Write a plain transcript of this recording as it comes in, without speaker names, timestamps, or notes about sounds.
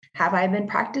Have I been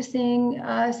practicing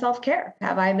self-care?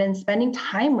 Have I been spending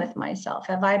time with myself?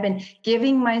 Have I been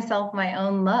giving myself my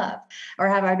own love? Or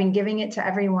have I been giving it to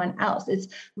everyone else? It's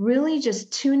really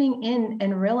just tuning in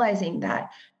and realizing that,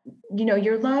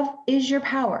 your love is your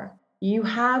power. You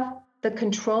have the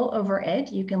control over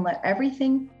it. You can let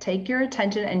everything take your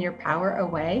attention and your power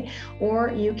away,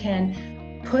 or you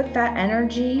can put that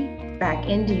energy back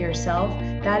into yourself.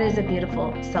 That is a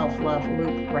beautiful self-love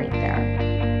loop right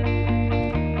there.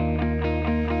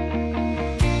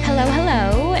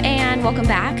 Hello, and welcome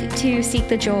back to Seek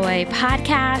the Joy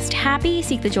podcast. Happy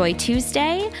Seek the Joy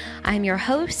Tuesday. I'm your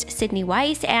host, Sydney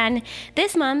Weiss, and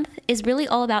this month is really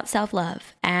all about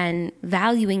self-love and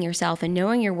valuing yourself and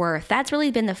knowing your worth. That's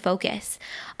really been the focus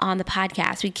on the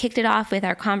podcast. We kicked it off with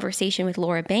our conversation with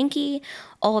Laura Banky,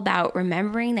 all about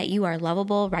remembering that you are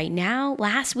lovable right now.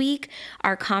 Last week,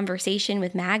 our conversation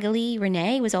with Magali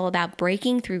Renee was all about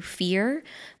breaking through fear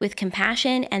with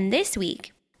compassion, and this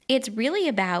week, it's really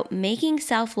about making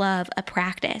self-love a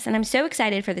practice, and I'm so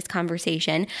excited for this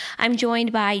conversation. I'm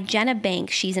joined by Jenna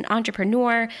Banks. She's an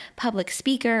entrepreneur, public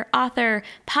speaker, author,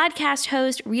 podcast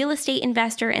host, real estate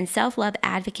investor, and self-love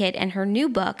advocate, and her new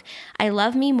book, I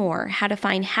Love Me More, How to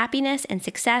Find Happiness and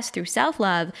Success Through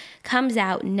Self-Love, comes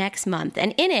out next month.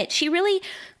 And in it, she really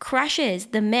crushes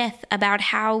the myth about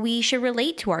how we should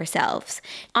relate to ourselves.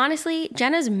 Honestly,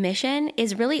 Jenna's mission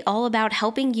is really all about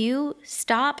helping you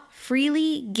stop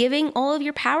freely giving all of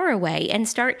your power away and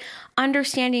start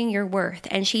understanding your worth.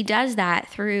 And she does that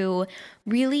through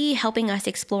really helping us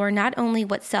explore not only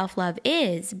what self-love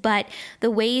is, but the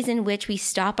ways in which we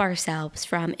stop ourselves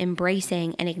from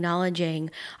embracing and acknowledging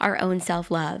our own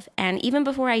self-love. And even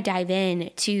before I dive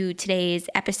in to today's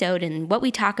episode and what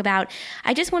we talk about,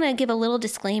 I just want to give a little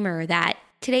disclaimer that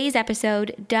today's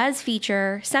episode does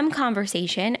feature some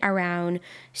conversation around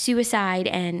suicide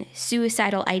and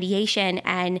suicidal ideation.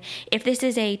 And if this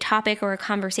is a topic or a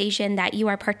conversation that you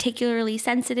are particularly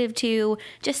sensitive to,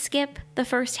 just skip the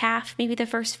first half, maybe the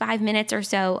first 5 minutes or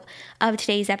so of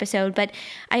today's episode. But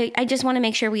I just want to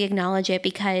make sure we acknowledge it,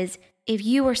 because if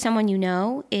you or someone you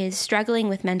know is struggling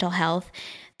with mental health,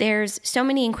 there's so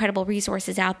many incredible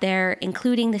resources out there,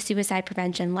 including the Suicide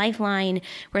Prevention Lifeline,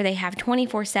 where they have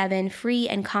 24/7 free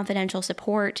and confidential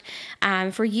support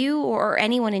for you or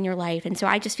anyone in your life. And so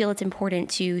I just feel it's important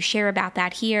to share about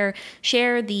that here.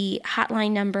 Share the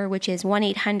hotline number, which is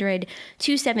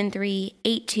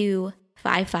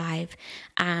 1-800-273-8255.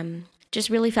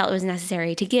 Just really felt it was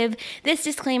necessary to give this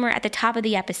disclaimer at the top of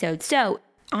the episode. So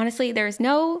honestly, there's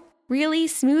no really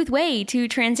smooth way to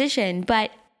transition,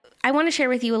 but I want to share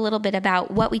with you a little bit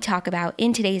about what we talk about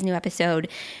in today's new episode.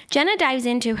 Jenna dives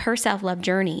into her self-love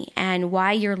journey and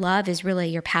why your love is really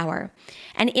your power.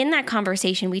 And in that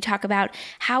conversation, we talk about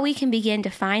how we can begin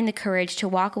to find the courage to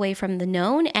walk away from the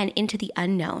known and into the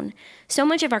unknown. So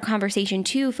much of our conversation,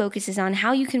 too, focuses on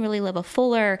how you can really live a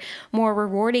fuller, more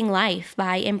rewarding life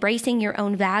by embracing your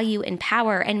own value and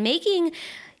power and making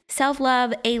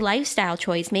self-love a lifestyle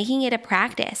choice, making it a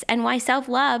practice, and why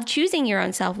self-love, choosing your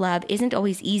own self-love, isn't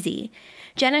always easy.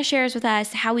 Jenna shares with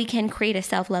us how we can create a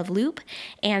self-love loop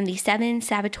and the 7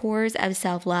 saboteurs of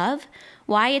self-love,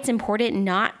 why it's important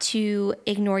not to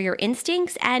ignore your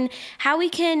instincts, and how we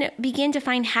can begin to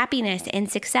find happiness and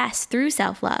success through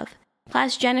self-love.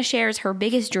 Plus, Jenna shares her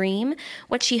biggest dream,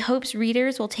 what she hopes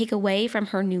readers will take away from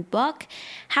her new book,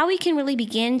 how we can really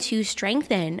begin to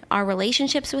strengthen our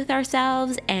relationships with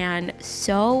ourselves, and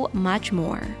so much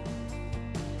more.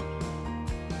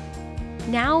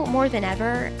 Now more than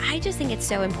ever, I just think it's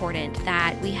so important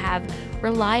that we have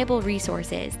reliable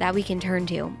resources that we can turn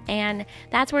to. And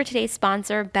that's where today's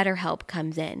sponsor, BetterHelp,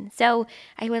 comes in. So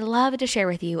I would love to share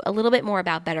with you a little bit more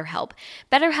about BetterHelp.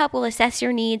 BetterHelp will assess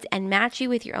your needs and match you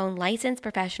with your own licensed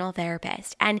professional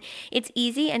therapist. And it's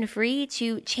easy and free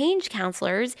to change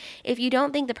counselors if you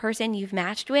don't think the person you've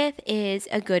matched with is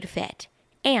a good fit.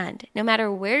 And no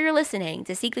matter where you're listening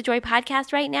to Seek the Joy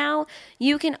podcast right now,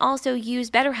 you can also use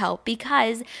BetterHelp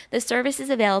because the service is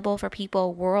available for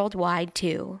people worldwide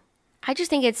too. I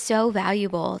just think it's so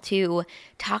valuable to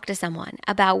talk to someone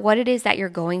about what it is that you're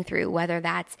going through, whether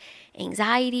that's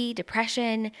anxiety,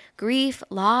 depression, grief,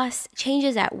 loss,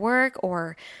 changes at work,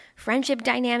 or friendship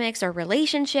dynamics or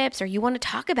relationships, or you want to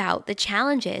talk about the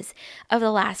challenges of the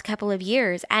last couple of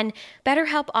years. And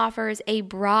BetterHelp offers a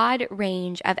broad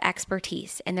range of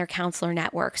expertise in their counselor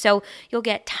network. So you'll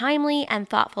get timely and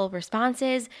thoughtful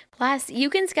responses. Plus, you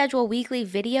can schedule weekly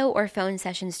video or phone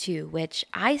sessions too, which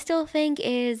I still think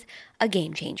is a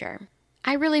game changer.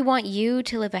 I really want you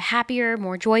to live a happier,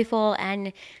 more joyful,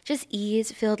 and just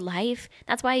ease-filled life.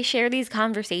 That's why I share these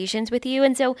conversations with you.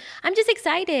 And so I'm just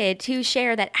excited to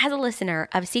share that as a listener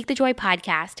of Seek the Joy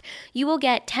podcast, you will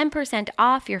get 10%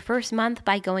 off your first month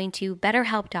by going to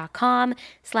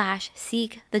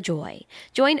betterhelp.com/seekthejoy.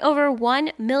 Join over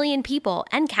 1 million people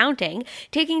and counting,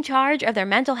 taking charge of their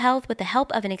mental health with the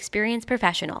help of an experienced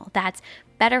professional. That's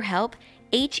BetterHelp,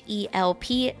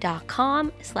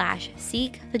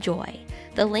 HELP.com/seekthejoy.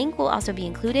 The link will also be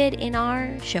included in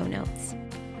our show notes.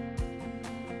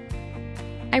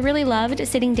 I really loved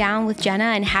sitting down with Jenna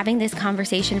and having this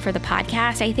conversation for the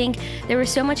podcast. I think there was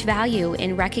so much value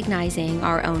in recognizing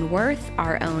our own worth,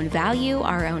 our own value,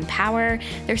 our own power.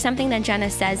 There's something that Jenna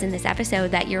says in this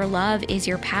episode that your love is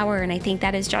your power, and I think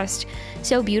that is just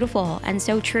so beautiful and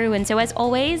so true. And so as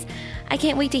always, I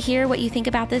can't wait to hear what you think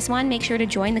about this one. Make sure to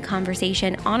join the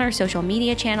conversation on our social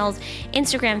media channels,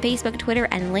 Instagram, Facebook, Twitter,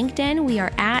 and LinkedIn. We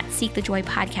are at Seek the Joy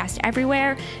Podcast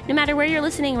everywhere. No matter where you're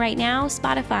listening right now,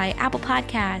 Spotify, Apple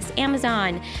Podcasts,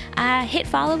 Amazon, hit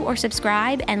follow or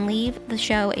subscribe and leave the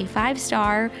show a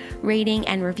 5-star rating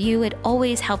and review. It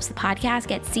always helps the podcast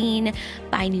get seen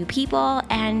by new people.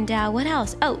 And what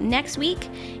else? Oh, next week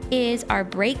is our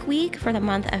break week for the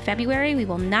month of February. We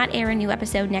will not air a new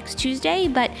episode next Tuesday,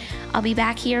 but I'll be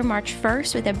back here March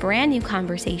 1st with a brand new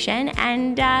conversation.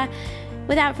 And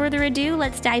without further ado,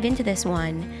 let's dive into this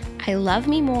one. I Love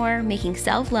Me More, Making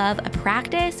Self-Love a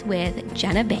Practice with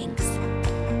Jenna Banks.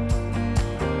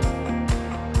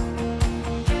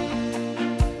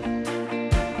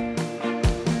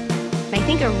 I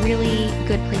think a really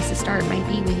good place to start might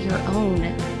be with your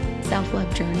own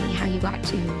self-love journey, how you got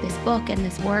to this book and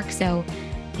this work. So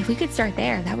if we could start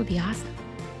there, that would be awesome.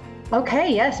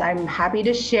 Okay, yes, I'm happy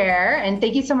to share. And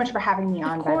thank you so much for having me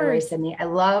on, by the way, Sydney. I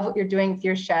love what you're doing with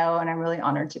your show, and I'm really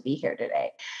honored to be here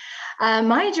today.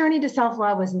 My journey to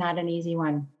self-love was not an easy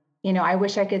one. You know, I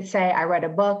wish I could say I read a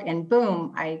book and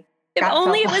boom, I If got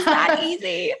only it self-love. was that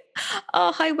easy.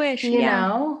 Oh, I wish. You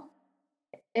know,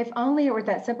 if only it were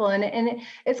that simple. And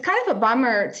it's kind of a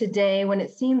bummer today when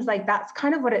it seems like that's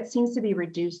kind of what it seems to be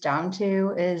reduced down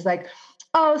to, is like,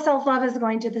 oh, self-love is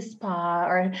going to the spa,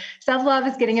 or self-love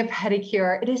is getting a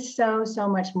pedicure. It is so, so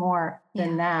much more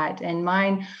than that. And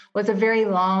mine was a very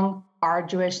long,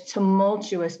 arduous,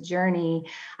 tumultuous journey.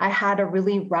 I had a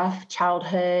really rough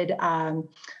childhood. I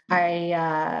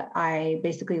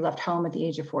basically left home at the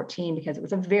age of 14 because it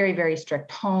was a very, very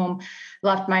strict home.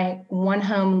 Left my one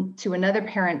home to another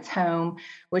parent's home,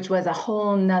 which was a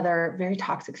whole nother very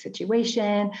toxic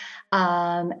situation.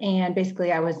 And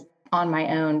basically I was on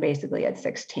my own basically at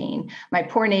 16. My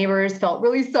poor neighbors felt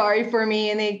really sorry for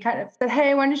me, and they kind of said,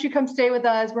 hey, why don't you come stay with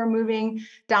us? We're moving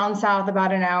down south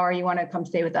about an hour. You want to come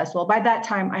stay with us? Well, by that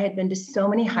time I had been to so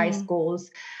many high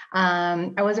schools.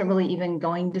 I wasn't really even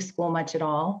going to school much at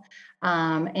all.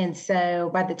 And so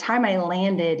by the time I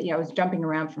landed, I was jumping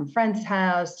around from friend's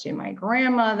house to my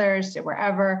grandmother's to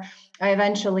wherever. I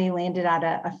eventually landed at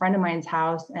a friend of mine's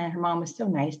house, and her mom was so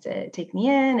nice to take me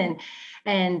in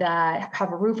and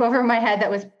have a roof over my head that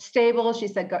was stable. She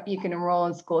said, you can enroll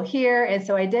in school here. And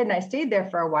so I did, and I stayed there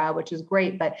for a while, which was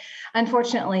great. But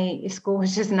unfortunately, school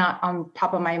was just not on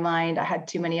top of my mind. I had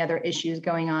too many other issues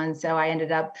going on. So I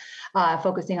ended up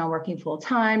focusing on working full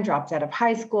time, dropped out of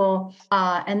high school.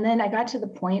 And then I got to the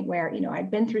point where,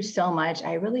 I'd been through so much,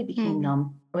 I really became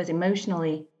numb. I was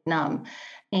emotionally numb.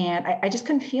 And I just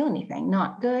couldn't feel anything,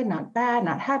 not good, not bad,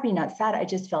 not happy, not sad. I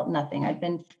just felt nothing. I'd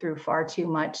been through far too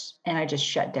much, and I just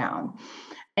shut down.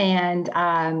 And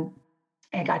I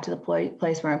got to the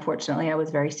place where, unfortunately, I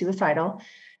was very suicidal.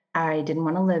 I didn't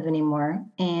want to live anymore.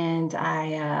 And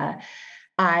I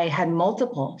had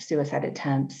multiple suicide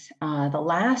attempts. The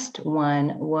last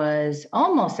one was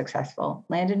almost successful,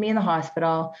 landed me in the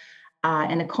hospital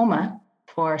in a coma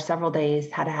for several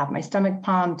days, had to have my stomach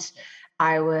pumped.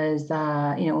 I was,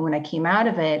 when I came out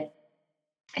of it,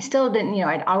 I still didn't,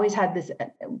 I'd always had this,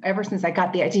 ever since I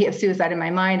got the idea of suicide in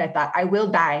my mind, I thought, I will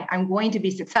die. I'm going to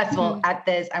be successful at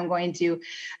this. I'm going to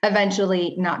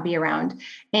eventually not be around.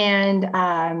 And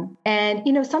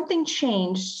something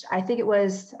changed. I think it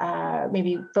was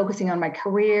maybe focusing on my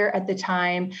career at the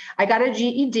time. I got a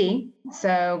GED,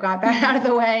 so got that out of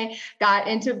the way, got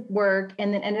into work,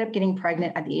 and then ended up getting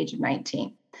pregnant at the age of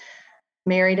 19.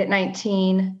 Married at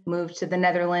 19, moved to the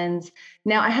Netherlands.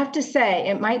 Now, I have to say,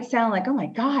 it might sound like, oh my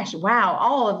gosh, wow,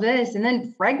 all of this, and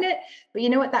then pregnant. But you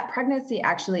know what? That pregnancy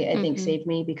actually, I think, saved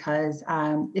me because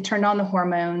it turned on the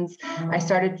hormones. I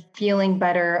started feeling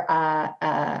better.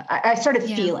 I started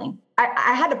feeling.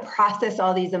 I had to process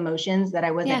all these emotions that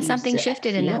I wasn't used to. Something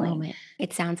shifted feeling. In that moment.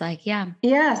 It sounds like,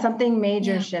 Yeah, something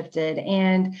major shifted.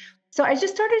 And so I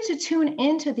just started to tune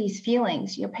into these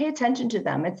feelings, pay attention to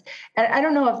them. I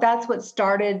don't know if that's what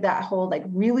started that whole like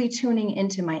really tuning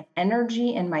into my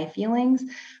energy and my feelings,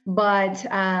 but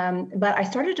I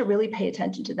started to really pay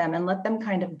attention to them and let them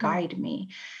kind of guide me.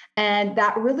 And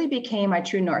that really became my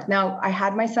true north. Now, I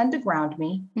had my son to ground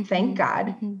me, thank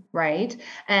God, right?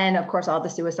 And of course, all the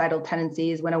suicidal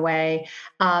tendencies went away.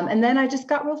 And then I just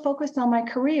got real focused on my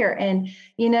career. And,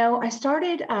 I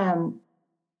started,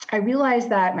 I realized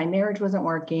that my marriage wasn't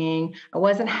working. I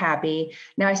wasn't happy.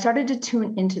 Now I started to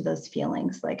tune into those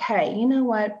feelings like, hey, you know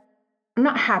what? I'm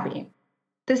not happy.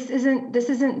 This isn't,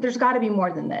 there's got to be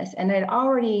more than this. And I'd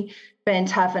already been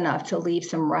tough enough to leave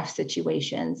some rough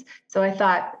situations. So I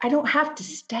thought, I don't have to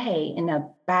stay in a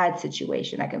bad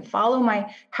situation. I can follow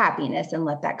my happiness and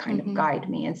let that kind of guide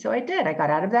me. And so I did. I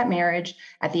got out of that marriage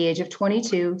at the age of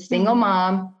 22, single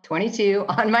mom, 22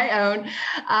 on my own.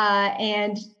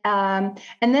 And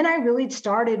then I really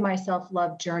started my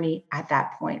self-love journey at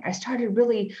that point. I started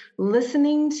really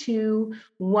listening to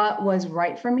what was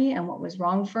right for me and what was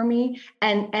wrong for me,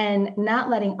 and not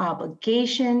letting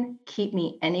obligation keep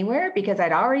me anywhere, because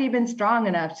I'd already been strong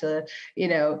enough to,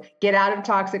 get out of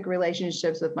toxic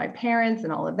relationships with my parents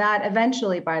and all of that.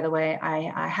 Eventually, by the way,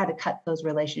 I had to cut those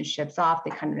relationships off. They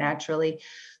kind of naturally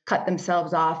cut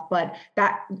themselves off, but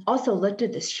that also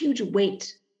lifted this huge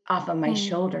weight off of my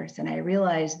shoulders. And I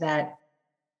realized that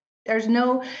there's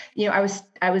no, I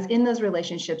was in those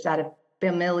relationships out of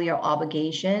familial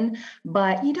obligation,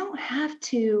 but you don't have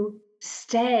to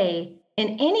stay in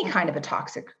any kind of a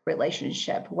toxic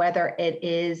relationship, whether it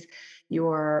is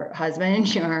your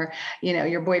husband,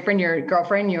 your boyfriend, your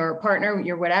girlfriend, your partner,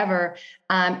 your whatever,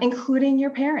 including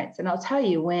your parents. And I'll tell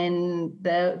you, when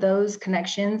those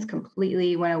connections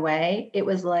completely went away, it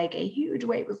was like a huge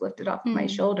weight was lifted off of my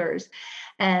shoulders.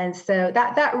 And so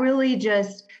that really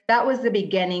that was the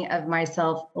beginning of my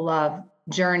self-love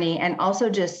journey, and also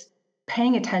just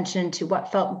paying attention to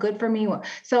what felt good for me.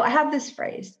 So I have this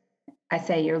phrase. I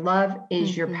say, your love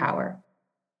is your power.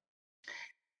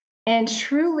 And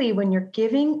truly, when you're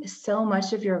giving so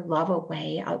much of your love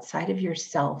away outside of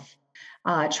yourself,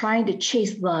 trying to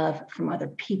chase love from other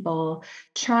people,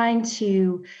 trying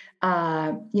to,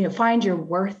 find your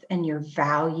worth and your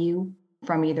value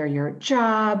from either your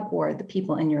job or the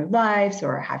people in your lives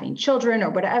or having children or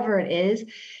whatever it is,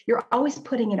 you're always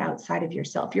putting it outside of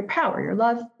yourself. Your power, your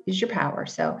love is your power.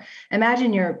 So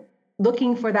imagine you're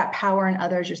looking for that power in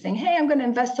others. You're saying, hey, I'm going to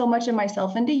invest so much of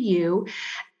myself into you.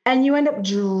 And you end up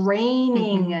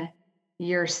draining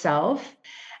yourself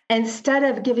instead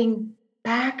of giving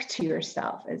back to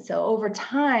yourself. And so over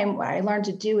time, what I learned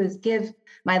to do is give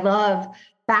my love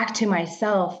back to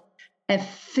myself and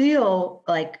feel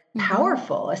like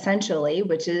powerful, essentially,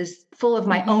 which is full of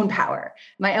my own power,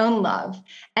 my own love.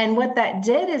 And what that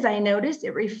did is I noticed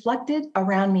it reflected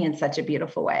around me in such a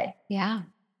beautiful way. Yeah.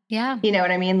 Yeah. You know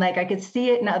what I mean? Like I could see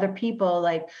it in other people.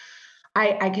 Like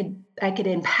I could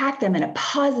impact them in a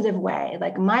positive way.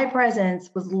 Like my presence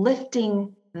was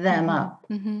lifting them up.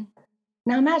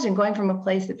 Now imagine going from a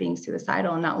place of being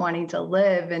suicidal and not wanting to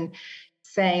live and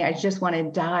saying, I just want to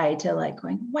die, to like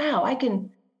going, wow, I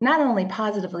can not only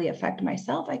positively affect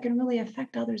myself, I can really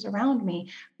affect others around me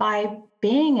by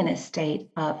being in a state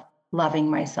of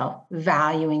loving myself,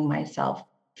 valuing myself,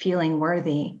 feeling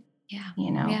worthy. Yeah.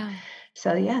 Yeah. So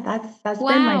that's wow.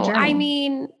 been my journey. I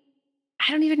mean,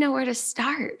 I don't even know where to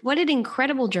start. What an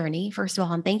incredible journey, first of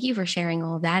all. And thank you for sharing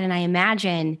all of that. And I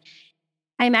imagine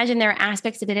there are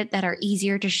aspects of it that are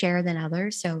easier to share than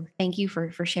others. So thank you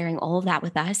for sharing all of that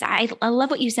with us. I love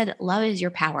what you said, that love is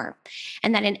your power.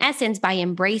 And that in essence, by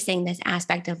embracing this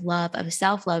aspect of love, of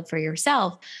self-love for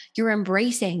yourself, you're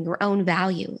embracing your own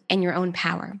value and your own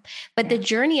power. But the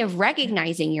journey of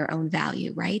recognizing your own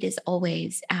value, right, is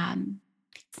always,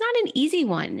 it's not an easy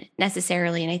one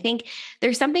necessarily. And I think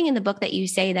there's something in the book that you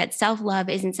say that self-love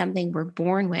isn't something we're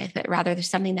born with, but rather there's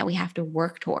something that we have to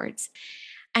work towards.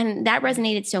 And that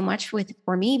resonated so much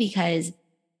for me, because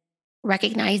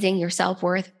recognizing your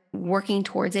self-worth, working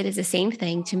towards it is the same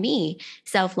thing to me,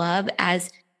 self-love, as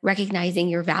recognizing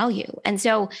your value. And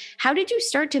so how did you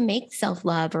start to make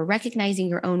self-love or recognizing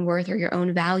your own worth or your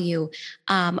own value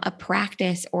a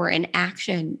practice or an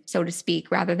action, so to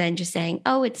speak, rather than just saying,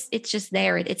 oh, it's just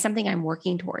there. It's something I'm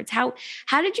working towards. How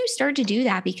did you start to do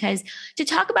that? Because to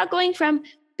talk about going from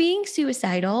being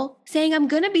suicidal, saying I'm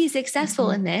going to be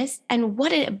successful in this, and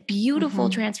what a beautiful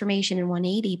transformation in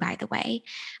 180, by the way.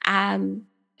 I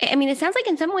mean, it sounds like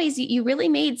in some ways you really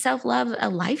made self-love a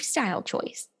lifestyle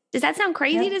choice. Does that sound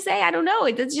crazy to say? I don't know.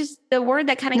 It's just the word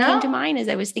that kind of came to mind as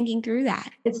I was thinking through that.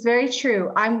 It's very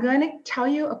true. I'm going to tell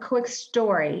you a quick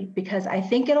story because I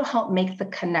think it'll help make the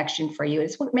connection for you.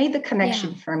 It's what made the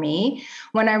connection for me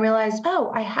when I realized,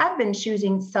 oh, I have been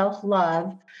choosing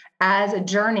self-love as a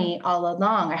journey all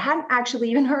along. I hadn't actually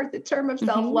even heard the term of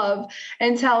self-love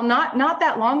until not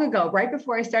that long ago, right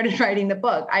before I started writing the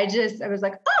book. I was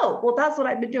like, oh, well, that's what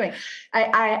I've been doing.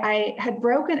 I had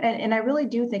broken, and I really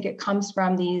do think it comes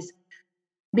from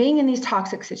being in these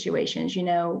toxic situations.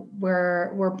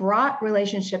 We're brought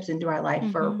relationships into our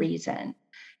life for a reason.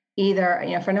 Either,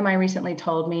 a friend of mine recently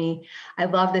told me, I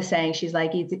love this saying, she's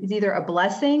like, it's either a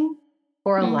blessing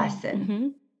or a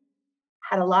lesson.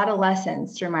 Had a lot of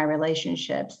lessons through my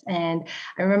relationships. And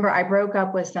I remember I broke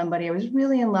up with somebody I was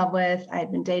really in love with. I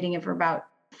had been dating him for about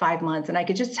 5 months, and I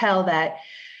could just tell that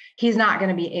he's not going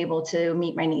to be able to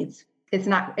meet my needs. It's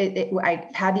not, I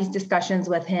had these discussions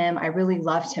with him. I really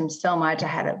loved him so much. I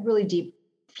had a really deep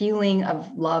feeling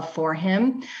of love for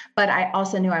him, but I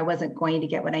also knew I wasn't going to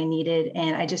get what I needed.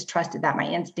 And I just trusted that my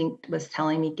instinct was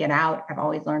telling me, get out. I've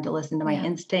always learned to listen to my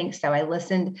instincts. So I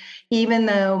listened, even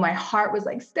though my heart was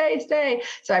like, stay.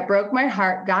 So I broke my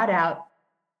heart, got out,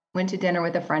 went to dinner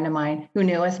with a friend of mine who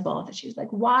knew us both. And she was like,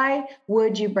 why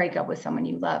would you break up with someone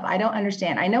you love? I don't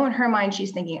understand. I know in her mind,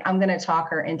 she's thinking, I'm going to talk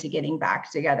her into getting back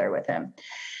together with him.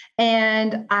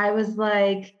 And I was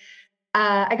like,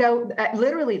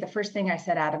 literally the first thing I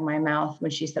said out of my mouth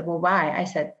when she said, well, why? I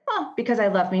said, oh, because I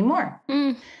love me more.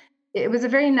 It was a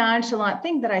very nonchalant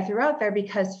thing that I threw out there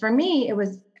because for me, it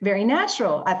was very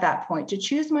natural at that point to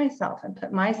choose myself and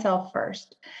put myself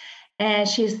first. And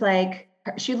she's like,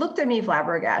 she looked at me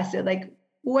flabbergasted, like,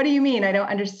 what do you mean? I don't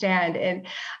understand. And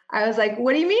I was like,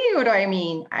 what do you mean? What do I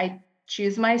mean? I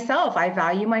choose myself. I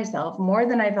value myself more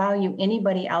than I value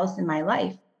anybody else in my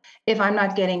life. If I'm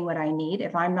not getting what I need,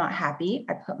 if I'm not happy,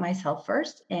 I put myself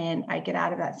first and I get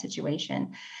out of that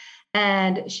situation.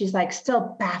 And she's like,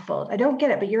 still baffled. I don't get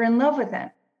it, but you're in love with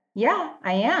him. Yeah,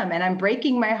 I am. And I'm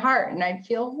breaking my heart and I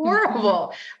feel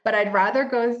horrible, but I'd rather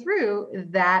go through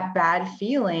that bad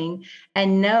feeling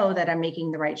and know that I'm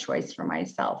making the right choice for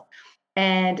myself.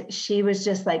 And she was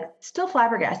just like, still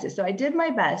flabbergasted. So I did my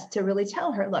best to really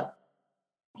tell her, look,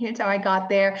 here's how I got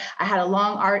there. I had a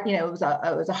long it was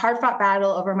a hard-fought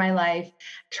battle over my life.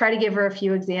 Try to give her a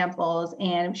few examples.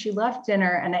 And she left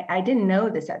dinner, and I didn't know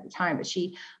this at the time, but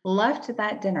she left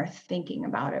that dinner thinking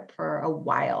about it for a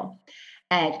while.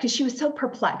 And because she was so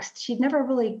perplexed, she'd never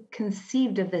really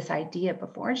conceived of this idea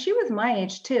before. And she was my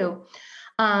age too.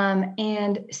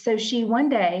 And so one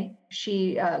day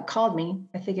she called me,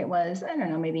 I think it was, I don't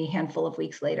know, maybe a handful of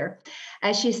weeks later,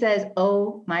 as she says,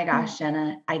 oh my gosh,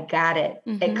 Jenna, I got it.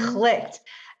 It clicked.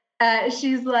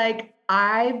 She's like,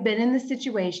 I've been in this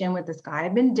situation with this guy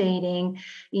I've been dating.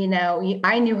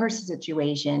 I knew her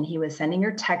situation. He was sending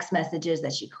her text messages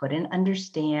that she couldn't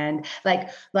understand. Like,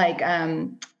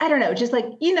 I don't know, just like,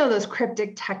 those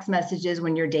cryptic text messages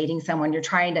when you're dating someone, you're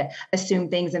trying to assume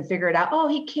things and figure it out. Oh,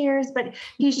 he cares, but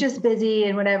he's just busy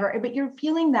and whatever. But you're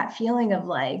feeling that feeling of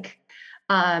like,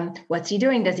 what's he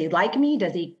doing? Does he like me?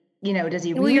 Does he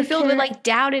really Well, you're filled with like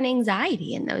doubt and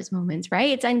anxiety in those moments, right?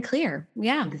 It's unclear.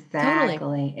 Yeah,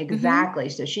 exactly.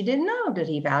 So she didn't know, did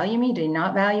he value me? Did he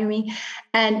not value me?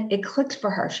 And it clicked for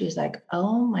her. She's like,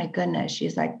 oh my goodness.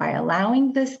 She's like, by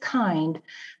allowing this kind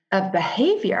of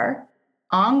behavior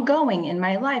ongoing in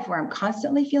my life where I'm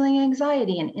constantly feeling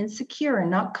anxiety and insecure and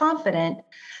not confident,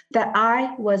 that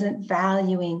I wasn't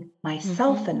valuing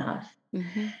myself enough.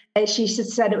 And she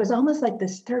said it was almost like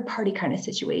this third party kind of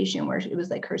situation where it was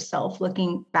like herself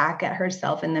looking back at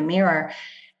herself in the mirror.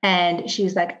 And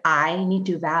she's like, I need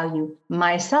to value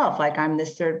myself like I'm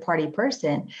this third party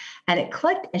person. And it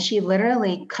clicked. And she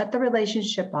literally cut the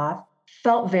relationship off,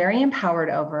 felt very empowered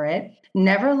over it,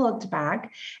 never looked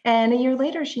back. And a year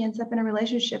later, she ends up in a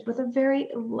relationship with a very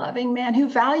loving man who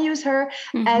values her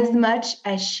as much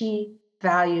as she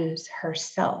values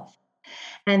herself.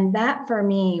 And that for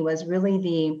me was really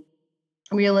the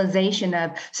realization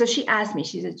of, so she asked me,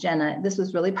 she said, Jenna, this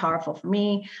was really powerful for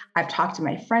me. I've talked to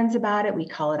my friends about it. We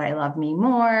call it I Love Me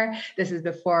More. This is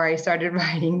before I started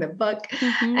writing the book.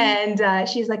 And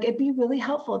she's like, it'd be really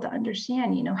helpful to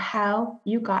understand, how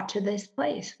you got to this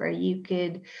place where you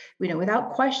could,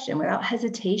 without question, without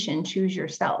hesitation, choose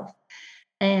yourself.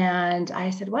 And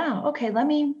I said, wow, okay,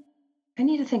 I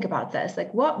need to think about this.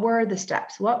 Like, what were the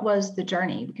steps? What was the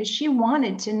journey? Because she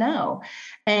wanted to know.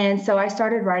 And so I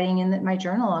started writing in my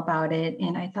journal about it.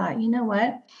 And I thought, you know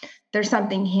what? There's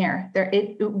something here.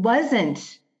 It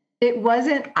wasn't,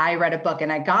 I read a book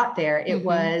and I got there. It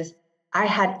was, I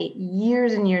had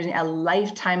years and years, a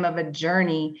lifetime of a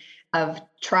journey of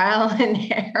trial and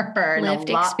error and Lived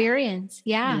experience.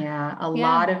 Yeah, a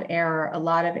lot of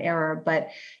error, but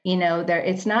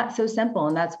it's not so simple.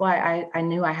 And that's why I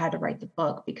knew I had to write the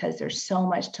book, because there's so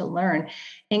much to learn,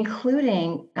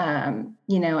 including, I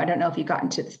don't know if you got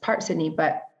into this part, Sydney,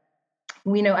 but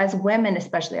we know as women,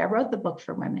 especially, I wrote the book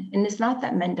for women, and it's not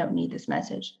that men don't need this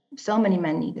message. So many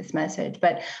men need this message,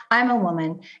 but I'm a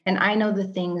woman and I know the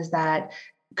things that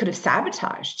could have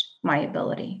sabotaged my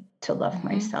ability to love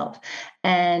myself.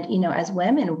 And, as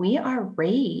women, we are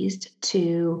raised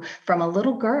from a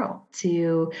little girl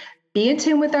to be in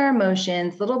tune with our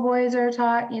emotions. Little boys are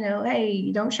taught, hey,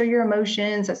 you don't show your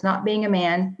emotions. That's not being a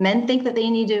man. Men think that they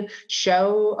need to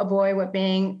show a boy what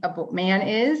being a man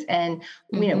is. And,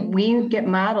 we get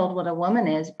modeled what a woman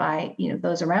is by,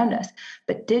 those around us.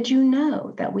 But did you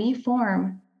know that we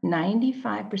form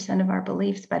 95% of our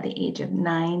beliefs by the age of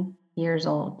 9 years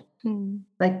old?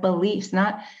 Like beliefs,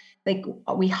 not like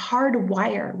we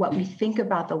hardwire what we think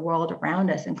about the world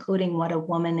around us, including what a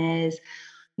woman is,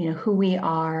 who we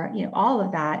are, all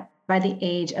of that by the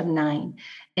age of 9.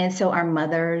 And so our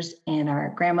mothers and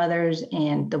our grandmothers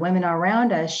and the women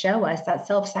around us show us that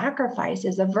self-sacrifice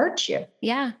is a virtue.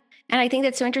 Yeah. And I think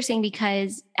that's so interesting,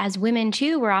 because as women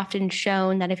too, we're often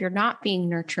shown that if you're not being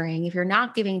nurturing, if you're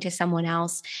not giving to someone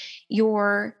else,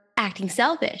 you're acting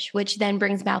selfish, which then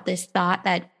brings about this thought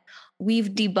that we've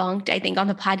debunked, I think, on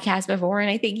the podcast before. And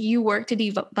I think you work to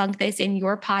debunk this in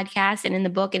your podcast and in the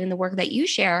book and in the work that you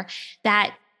share,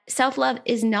 that self-love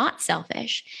is not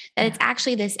selfish, that it's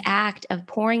actually this act of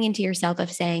pouring into yourself,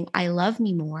 of saying, I love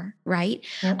me more, right?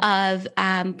 Of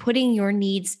putting your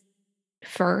needs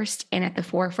first and at the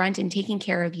forefront and taking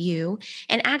care of you,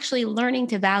 and actually learning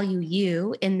to value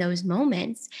you in those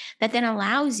moments, that then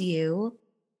allows you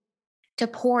to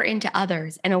pour into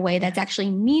others in a way that's actually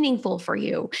meaningful for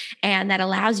you, and that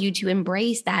allows you to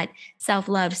embrace that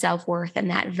self-love, self-worth, and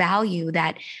that value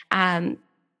that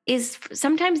is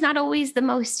sometimes not always the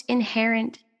most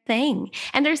inherent thing.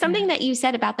 And there's something that you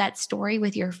said about that story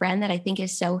with your friend that I think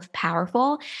is so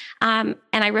powerful. And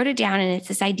I wrote it down, and it's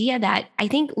this idea that I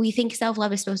think we think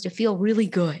self-love is supposed to feel really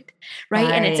good, right?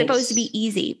 And it's supposed to be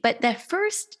easy. But the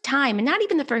first time, and not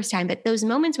even the first time, but those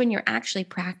moments when you're actually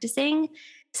practicing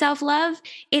self-love,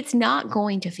 it's not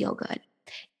going to feel good.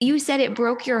 You said it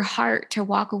broke your heart to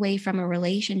walk away from a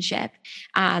relationship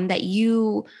that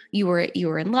you were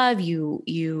in love,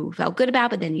 you felt good about,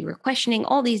 but then you were questioning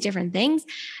all these different things.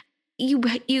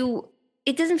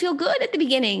 It doesn't feel good at the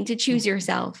beginning to choose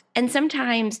yourself. And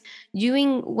sometimes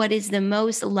doing what is the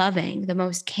most loving, the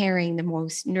most caring, the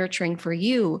most nurturing for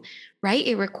you, right?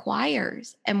 It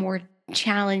requires a more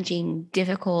challenging,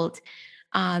 difficult,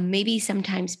 maybe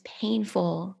sometimes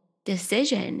painful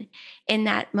decision in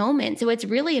that moment. So it's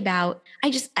really about,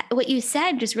 what you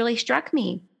said just really struck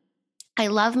me. I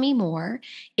love me more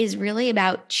is really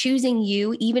about choosing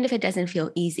you, even if it doesn't feel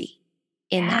easy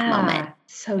in that moment.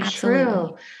 So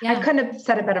true. I couldn't have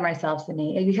said it better myself,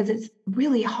 Sydney, because it's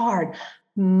really hard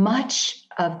much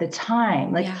of the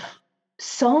time,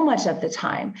 so much of the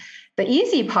time. The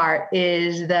easy part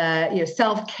is the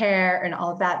self-care and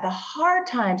all of that. The hard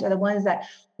times are the ones that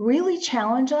really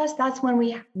challenge us. That's when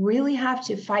we really have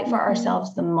to fight for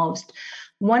ourselves the most.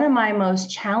 One of my most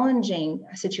challenging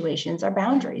situations are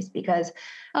boundaries, because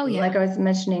like I was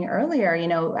mentioning earlier,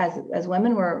 as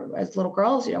women, as little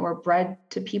girls, we're bred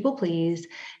to people please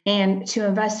and to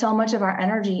invest so much of our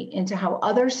energy into how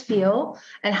others feel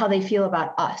and how they feel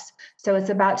about us. So it's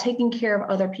about taking care of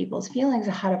other people's feelings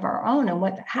ahead of our own. And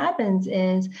what happens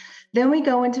is then we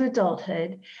go into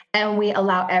adulthood and we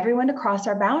allow everyone to cross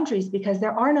our boundaries, because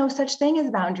there are no such thing as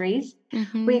boundaries.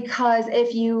 Because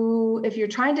if you're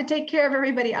trying to take care of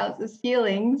everybody else's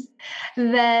feelings,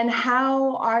 then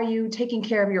how are you taking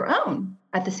care of your own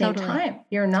at the same time?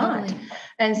 You're not.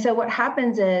 And so what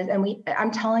happens is, I'm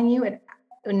telling you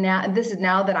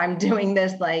now that I'm doing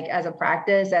this, like as a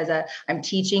practice, I'm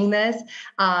teaching this,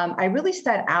 I really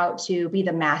set out to be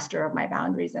the master of my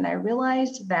boundaries. And I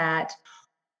realized that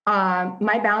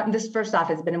this first off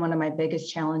has been one of my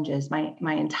biggest challenges my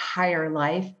entire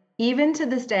life. Even to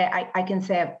this day, I can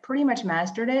say I've pretty much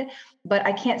mastered it, but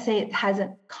I can't say it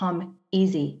hasn't come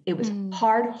easy. It was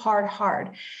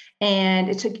hard. And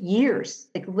it took years,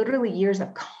 like literally years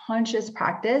of conscious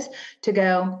practice to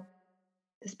go,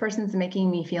 this person's making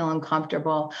me feel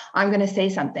uncomfortable. I'm going to say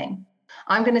something.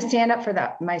 I'm going to stand up for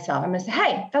that myself. I'm going to say,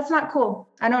 hey, that's not cool.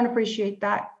 I don't appreciate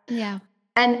that. Yeah.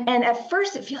 And at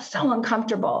first it feels so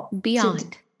uncomfortable.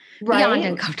 Beyond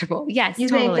uncomfortable. Yes. You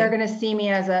think they're going to see me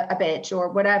as a bitch or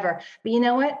whatever. But you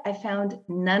know what? I found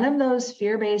none of those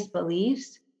fear-based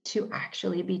beliefs to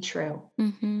actually be true.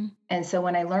 Mm-hmm. And so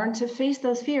when I learned to face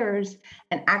those fears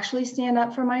and actually stand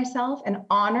up for myself and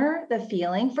honor the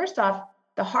feeling, first off,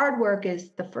 the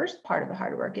first part of the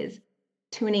hard work is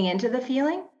tuning into the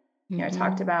feeling. I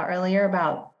talked about earlier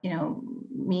about,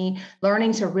 me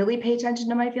learning to really pay attention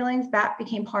to my feelings. That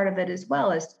became part of it as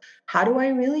well, as how do I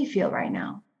really feel right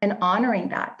now? And honoring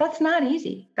that. That's not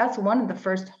easy. That's one of the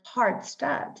first hard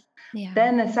steps. Yeah.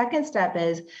 Then the second step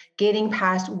is getting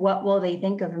past what will they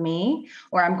think of me,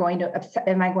 or am I going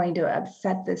to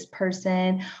upset this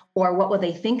person, or what will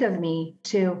they think of me,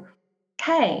 to,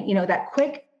 hey, that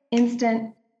quick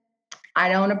instant, I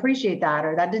don't appreciate that,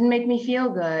 or that didn't make me feel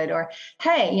good, or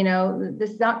hey,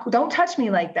 don't touch me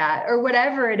like that, or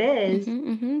whatever it is.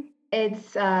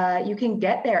 It's you can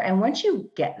get there. And once you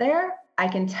get there, I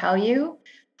can tell you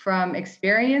from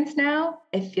experience now,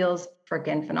 it feels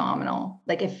freaking phenomenal.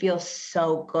 Like, it feels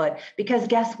so good, because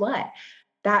guess what?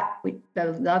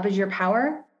 The love is your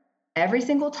power. Every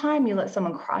single time you let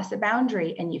someone cross a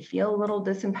boundary and you feel a little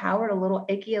disempowered, a little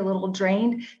icky, a little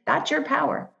drained, that's your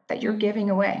power that you're giving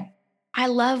away. I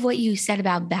love what you said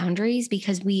about boundaries,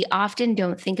 because we often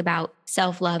don't think about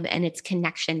self-love and its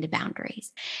connection to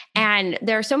boundaries. And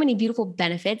there are so many beautiful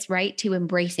benefits, right, to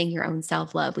embracing your own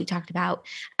self-love. We talked about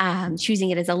choosing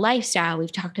it as a lifestyle.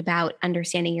 We've talked about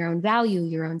understanding your own value,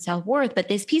 your own self-worth. But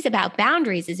this piece about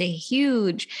boundaries is a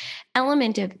huge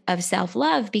element of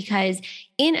self-love, because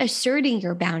in asserting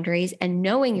your boundaries and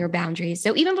knowing your boundaries,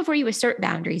 so even before you assert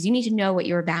boundaries, you need to know what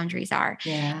your boundaries are.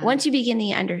 Yeah. Once you begin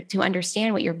to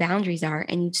understand what your boundaries are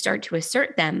and you start to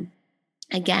assert them,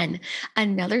 again,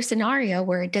 another scenario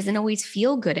where it doesn't always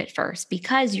feel good at first,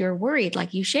 because you're worried,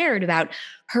 like you shared, about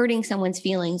hurting someone's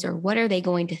feelings, or what are they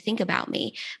going to think about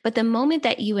me? But the moment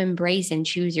that you embrace and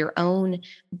choose your own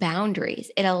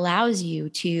boundaries, it allows you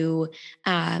to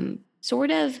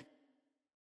sort of,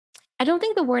 I don't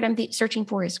think the word I'm searching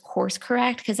for is course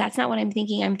correct, because that's not what I'm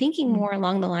thinking. I'm thinking more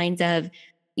along the lines of,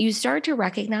 you start to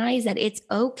recognize that it's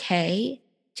okay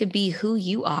to be who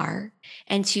you are,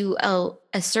 and to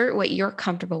assert what you're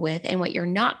comfortable with and what you're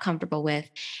not comfortable with.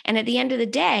 And at the end of the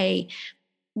day,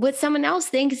 what someone else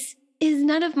thinks is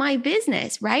none of my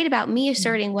business, right? About me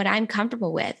asserting what I'm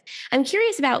comfortable with. I'm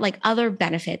curious about like other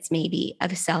benefits maybe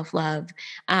of self-love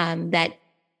that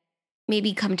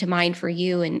maybe come to mind for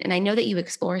you. And I know that you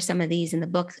explore some of these in the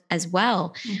book as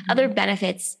well. Other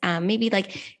benefits, maybe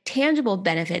like tangible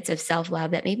benefits of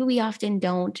self-love that maybe we often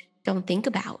don't think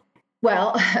about.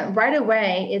 Well, right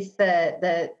away, it's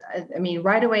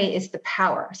right away is the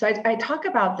power. So I talk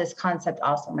about this concept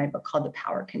also in my book called The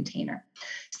Power Container.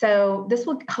 So this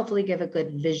will hopefully give a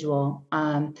good visual.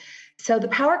 So the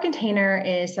power container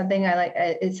is something I like.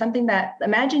 It's something that,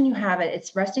 imagine you have it.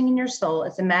 It's resting in your soul.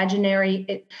 It's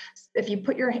imaginary. If you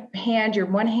put your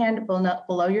one hand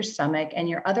below your stomach and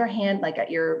your other hand like at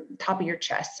your top of your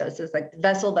chest. So it's this like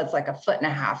vessel that's like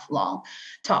 1.5 feet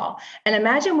tall. And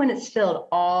imagine when it's filled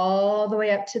all the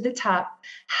way up to the top,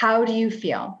 how do you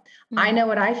feel? I know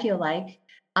what I feel like.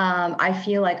 I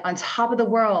feel like on top of the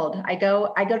world. I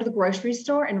go to the grocery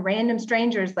store and random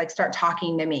strangers like start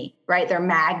talking to me, right? They're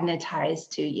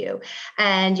magnetized to you,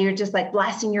 and you're just like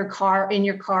blasting your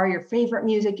favorite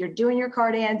music. You're doing your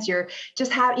car dance. You're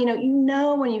just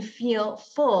when you feel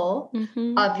full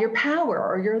of your power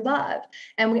or your love.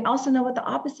 And we also know what the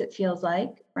opposite feels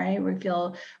like, right? We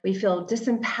feel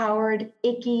disempowered,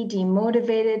 icky,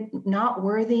 demotivated, not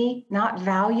worthy, not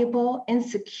valuable,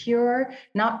 insecure,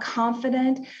 not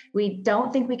confident. We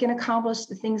don't think we can accomplish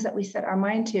the things that we set our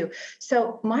mind to.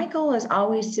 So my goal is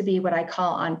always to be what I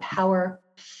call on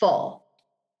powerful,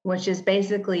 which is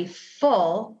basically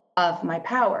full of my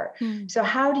power. So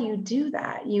how do you do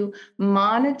that? You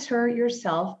monitor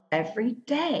yourself every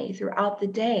day throughout the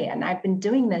day. And I've been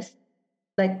doing this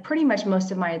like pretty much most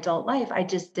of my adult life. I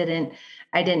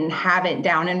didn't have it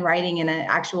down in writing in an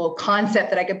actual concept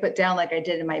that I could put down like I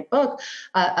did in my book.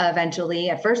 Eventually,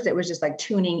 at first, it was just like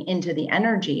tuning into the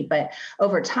energy. But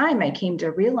over time, I came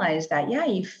to realize that,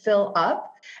 you fill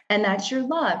up and that's your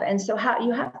love. And so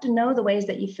you have to know the ways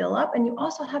that you fill up, and you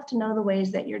also have to know the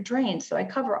ways that you're drained. So I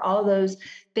cover all those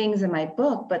things in my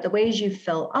book, but the ways you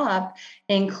fill up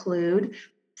include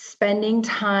spending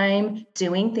time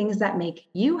doing things that make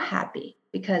you happy.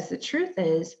 Because the truth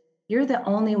is, you're the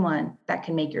only one that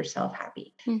can make yourself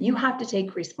happy. You have to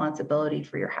take responsibility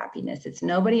for your happiness. It's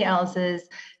nobody else's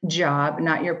job,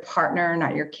 not your partner,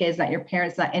 not your kids, not your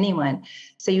parents, not anyone.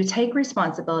 So you take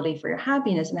responsibility for your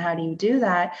happiness. And how do you do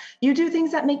that? You do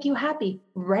things that make you happy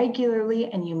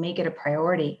regularly, and you make it a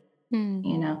priority.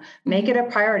 Make it a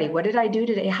priority. What did I do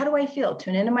today? How do I feel?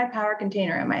 Tune into my power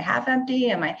container. Am I half empty?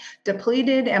 Am I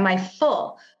depleted? Am I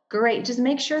full? Great. Just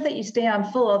make sure that you stay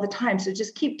on full all the time. So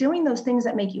just keep doing those things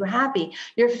that make you happy.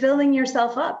 You're filling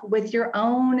yourself up with your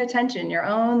own attention, your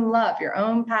own love, your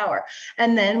own power.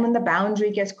 And then when the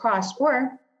boundary gets crossed,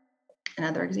 or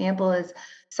another example is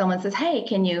someone says, hey,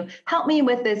 can you help me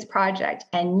with this project?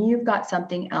 And you've got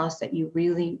something else that you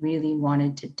really, really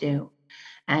wanted to do.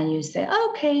 And you say,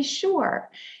 okay, sure.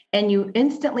 And you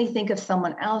instantly think of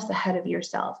someone else ahead of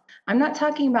yourself. I'm not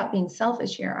talking about being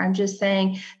selfish here. I'm just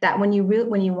saying that when you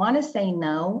want to say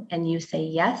no and you say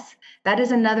yes, that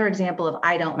is another example of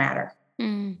I don't matter.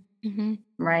 Mm-hmm.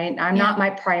 Right? I'm not my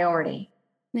priority.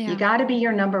 Yeah. You got to be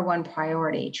your number one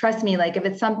priority. Trust me, like if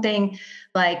it's something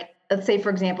like, let's say, for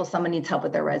example, someone needs help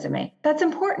with their resume. That's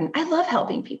important. I love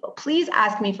helping people. Please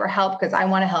ask me for help because I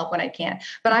want to help when I can.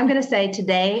 But I'm going to say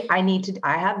today, I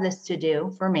have this to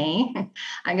do for me.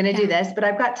 I'm going to do this, but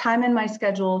I've got time in my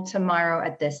schedule tomorrow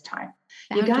at this time.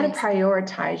 Boundaries. You got to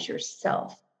prioritize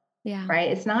yourself. Yeah. Right.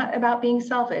 It's not about being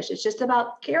selfish. It's just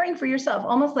about caring for yourself,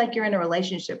 almost like you're in a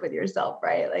relationship with yourself.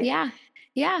 Right. Like,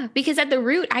 yeah. Because at the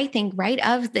root, I think, right,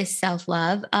 of this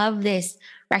self-love, of this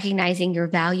recognizing your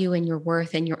value and your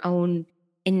worth and your own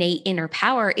innate inner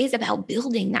power is about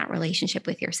building that relationship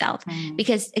with yourself.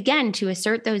 Because again, to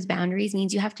assert those boundaries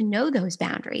means you have to know those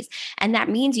boundaries. And that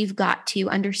means you've got to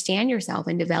understand yourself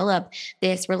and develop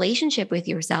this relationship with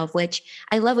yourself, which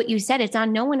I love what you said. It's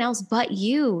on no one else but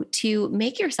you to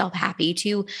make yourself happy,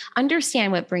 to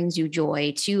understand what brings you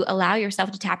joy, to allow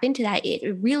yourself to tap into that.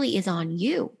 It really is on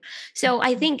you. So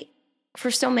I think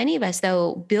for so many of us,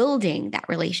 though, building that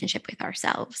relationship with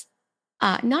ourselves,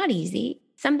 not easy.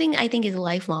 Something I think is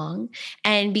lifelong,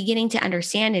 and beginning to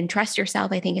understand and trust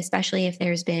yourself. I think, especially if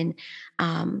there's been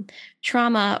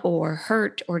trauma or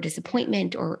hurt or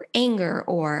disappointment or anger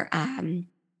or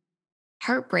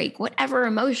heartbreak, whatever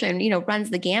emotion,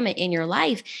 runs the gamut in your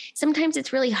life. Sometimes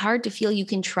it's really hard to feel you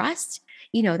can trust,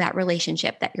 that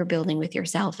relationship that you're building with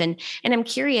yourself. And I'm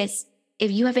curious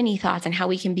if you have any thoughts on how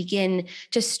we can begin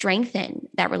to strengthen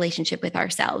that relationship with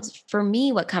ourselves. For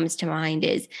me, what comes to mind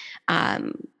is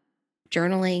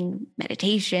journaling,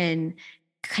 meditation,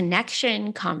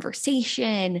 connection,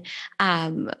 conversation.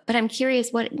 But I'm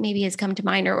curious what maybe has come to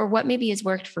mind or what maybe has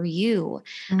worked for you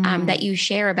that you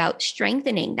share about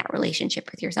strengthening that relationship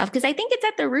with yourself. Because I think it's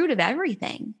at the root of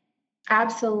everything.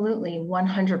 Absolutely,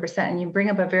 100%. And you bring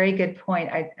up a very good point.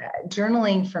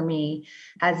 Journaling for me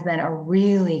has been a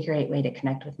really great way to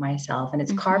connect with myself. And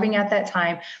it's carving out that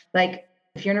time. Like,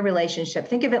 if you're in a relationship,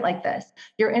 think of it like this.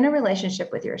 You're in a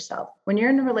relationship with yourself. When you're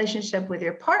in a relationship with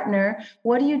your partner,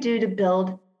 what do you do to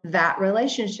build that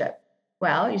relationship?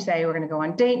 Well, you say, we're going to go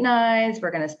on date nights.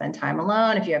 We're going to spend time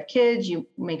alone. If you have kids, you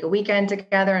make a weekend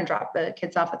together and drop the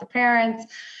kids off with the parents.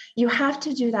 You have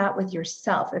to do that with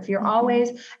yourself. If you're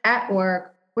always at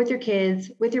work, with your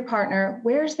kids, with your partner,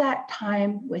 where's that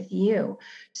time with you?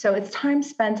 So it's time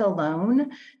spent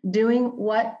alone doing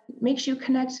what makes you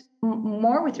connect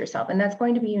more with yourself. And that's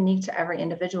going to be unique to every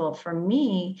individual. For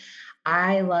me,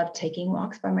 I love taking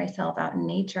walks by myself out in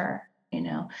nature.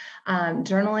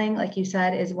 Journaling, like you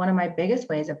said, is one of my biggest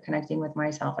ways of connecting with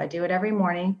myself. I do it every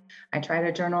morning. I try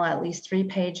to journal at least 3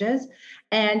 pages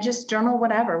and just journal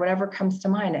whatever comes to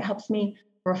mind. It helps me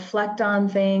reflect on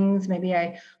things. Maybe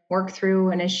I work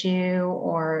through an issue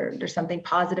or there's something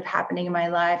positive happening in my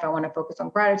life. I want to focus on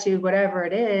gratitude, whatever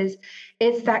it is.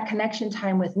 It's that connection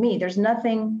time with me. There's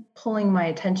nothing pulling my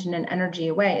attention and energy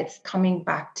away. It's coming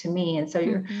back to me. And so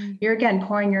you're again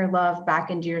pouring your love back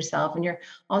into yourself, and you're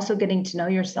also getting to know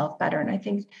yourself better. And I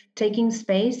think taking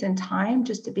space and time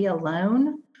just to be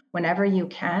alone whenever you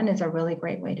can is a really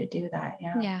great way to do that.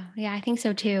 Yeah, I think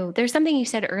so too. There's something you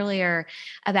said earlier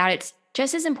about it's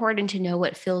just as important to know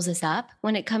what fills us up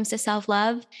when it comes to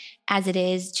self-love as it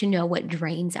is to know what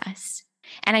drains us.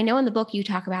 And I know in the book you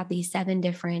talk about these 7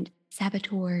 different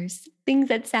saboteurs, things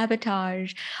that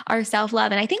sabotage our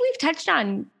self-love. And I think we've touched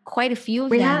on quite a few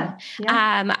of them.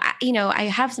 I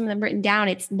have some of them written down.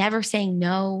 It's never saying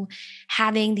no,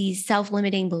 having these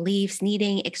self-limiting beliefs,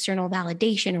 needing external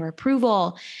validation or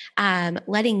approval,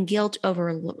 letting guilt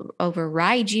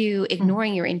override you,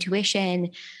 ignoring your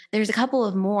intuition. There's a couple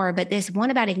of more, but this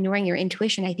one about ignoring your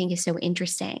intuition, I think is so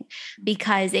interesting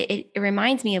because it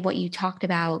reminds me of what you talked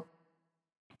about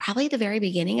probably at the very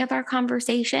beginning of our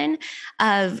conversation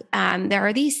of there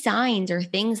are these signs or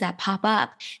things that pop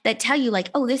up that tell you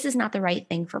like, oh, this is not the right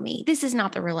thing for me. This is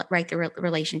not the right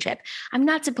relationship. I'm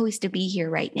not supposed to be here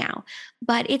right now.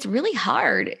 But it's really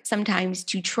hard sometimes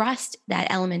to trust that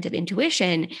element of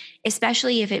intuition,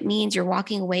 especially if it means you're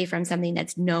walking away from something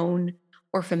that's known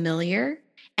or familiar.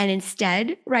 And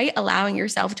instead, right, allowing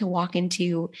yourself to walk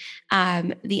into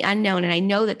the unknown. And I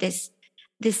know that this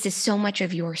this is so much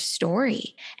of your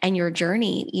story and your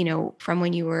journey, you know, from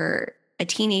when you were a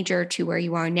teenager to where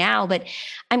you are now. But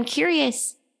I'm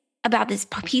curious about this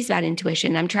piece about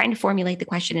intuition. I'm trying to formulate the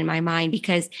question in my mind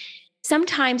because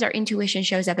sometimes our intuition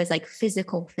shows up as like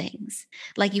physical things,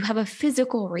 like you have a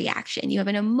physical reaction, you have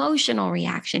an emotional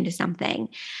reaction to something.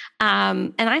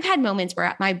 And I've had moments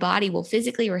where my body will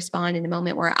physically respond in a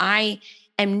moment where I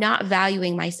am not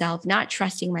valuing myself, not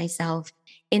trusting myself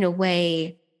in a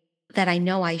way that I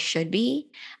know I should be.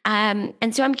 And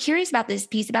so I'm curious about this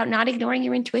piece about not ignoring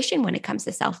your intuition when it comes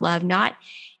to self-love, not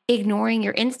ignoring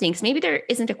your instincts. Maybe there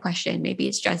isn't a question. Maybe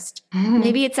it's just,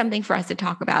 maybe it's something for us to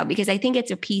talk about, because I think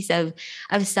it's a piece of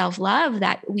self-love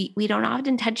that we don't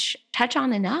often touch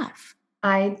on enough.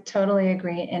 I totally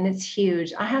agree. And it's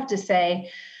huge. I have to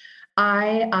say,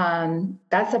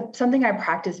 that's something I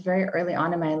practiced very early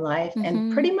on in my life.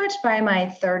 And pretty much by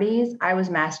my 30s, I was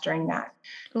mastering that.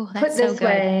 Oh, that's Put this so good.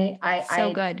 way,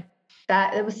 good.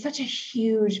 That it was such a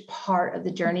huge part of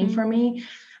the journey for me.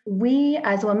 We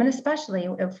as women, especially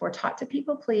if we're taught to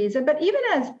people please, but even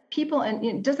as people, and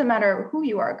it doesn't matter who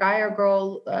you are, guy or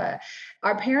girl,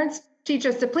 our parents teach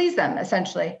us to please them,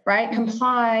 essentially, right?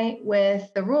 Comply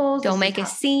with the rules. Don't make a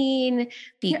scene,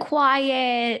 be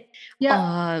quiet,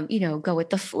 go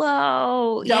with the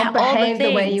flow. Don't behave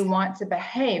the way you want to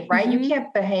behave, right? You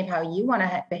can't behave how you want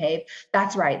to behave.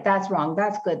 That's right. That's wrong.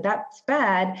 That's good. That's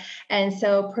bad. And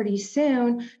so pretty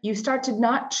soon you start to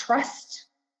not trust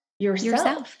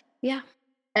yourself. Yeah.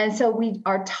 And so we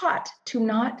are taught to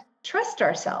not trust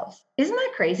ourselves. Isn't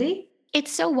that crazy?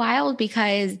 It's so wild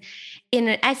because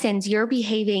in essence, you're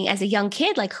behaving as a young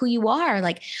kid, like who you are.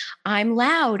 Like, I'm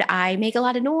loud, I make a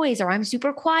lot of noise, or I'm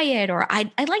super quiet, or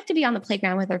I like to be on the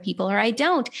playground with other people, or I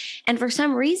don't. And for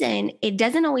some reason, it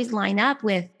doesn't always line up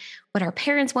with what our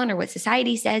parents want or what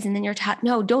society says. And then you're taught,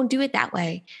 no, don't do it that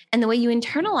way. And the way you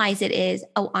internalize it is,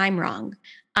 oh, I'm wrong,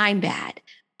 I'm bad.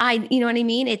 You know what I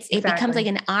mean? It becomes like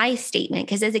an I statement,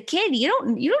 because as a kid, you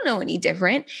don't know any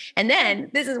different. And then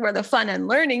this is where the fun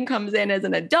unlearning comes in as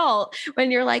an adult,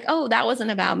 when you're like, oh, that wasn't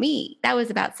about me. That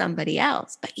was about somebody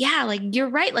else. But yeah, like you're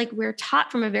right. Like we're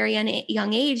taught from a very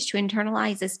young age to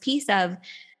internalize this piece of,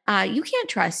 you can't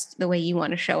trust the way you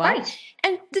want to show up. Right.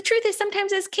 And the truth is,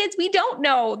 sometimes as kids, we don't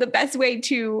know the best way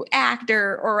to act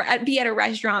or be at a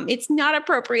restaurant. It's not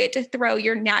appropriate to throw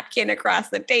your napkin across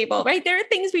the table, right? There are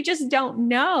things we just don't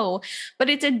know, but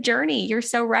it's a journey. You're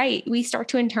so right. We start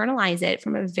to internalize it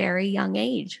from a very young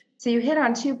age. So you hit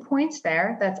on 2 points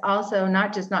there. That's also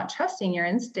not just not trusting your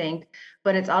instinct,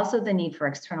 but it's also the need for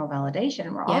external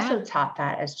validation. We're also taught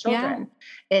that as children.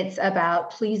 Yeah. It's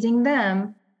about pleasing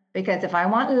them. Because if I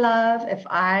want love, if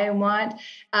I want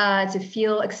to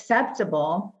feel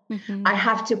acceptable, I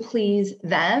have to please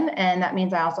them. And that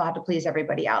means I also have to please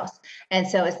everybody else. And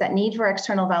so it's that need for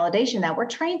external validation that we're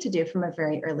trained to do from a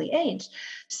very early age.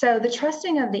 So the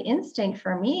trusting of the instinct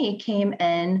for me came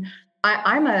in.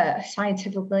 I'm a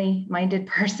scientifically minded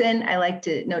person. I like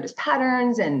to notice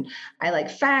patterns and I like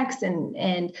facts.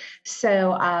 And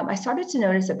so I started to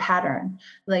notice a pattern,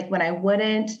 like when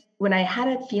I had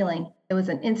a feeling, it was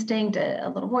an instinct,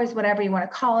 a little voice, whatever you want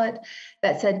to call it,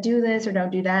 that said, do this or don't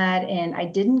do that. And I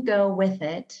didn't go with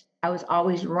it. I was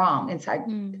always wrong. And so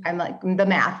I'm like, the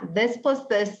math, this plus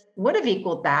this would have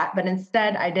equaled that. But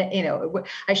instead I didn't,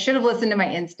 I should have listened to my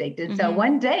instinct. And so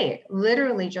one day,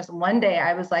 literally just one day,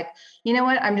 I was like, you know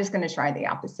what? I'm just going to try the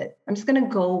opposite. I'm just going to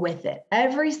go with it.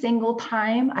 Every single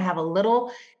time I have a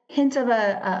little hint of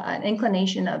an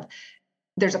inclination of,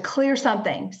 there's a clear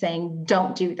something saying,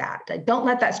 don't do that. Don't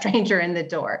let that stranger in the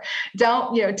door.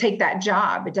 Don't, take that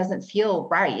job. It doesn't feel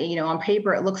right. On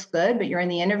paper, it looks good, but you're in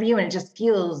the interview and it just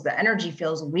the energy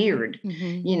feels weird.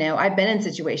 I've been in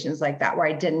situations like that where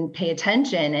I didn't pay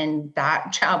attention and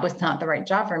that job was not the right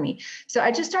job for me. So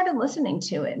I just started listening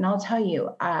to it. And I'll tell you,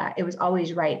 it was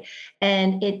always right.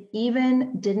 And it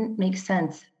even didn't make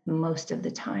sense most of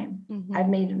the time. I've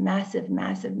made massive,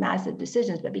 massive, massive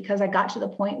decisions, but because I got to the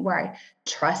point where I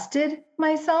trusted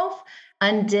myself,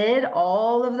 undid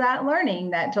all of that learning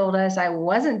that told us I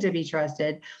wasn't to be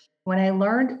trusted. When I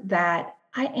learned that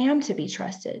I am to be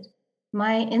trusted,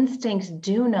 my instincts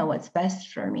do know what's best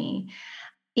for me,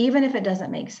 even if it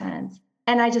doesn't make sense.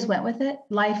 And I just went with it.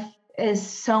 Life is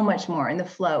so much more in the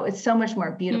flow. It's so much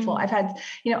more beautiful. I've had,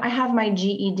 I have my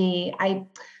GED. I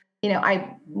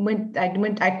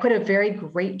quit a very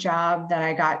great job that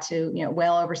I got to,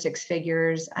 well over 6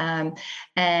 figures. And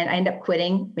I ended up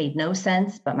quitting, made no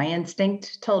sense, but my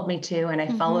instinct told me to, and I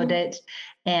followed it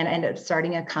and I ended up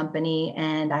starting a company.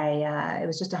 And it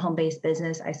was just a home-based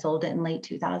business. I sold it in late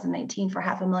 2019 for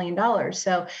 $500,000.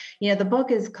 So, the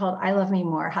book is called I Love Me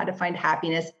More, How to Find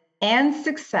Happiness and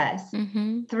success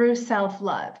Mm-hmm. through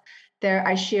self-love. There,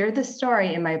 I share the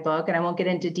story in my book, and I won't get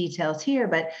into details here,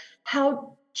 but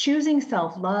how choosing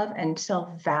self-love and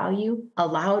self-value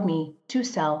allowed me to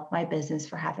sell my business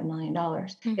for $500,000.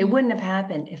 It Mm-hmm. wouldn't have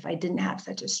happened if I didn't have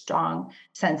such a strong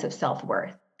sense of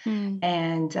self-worth. Mm.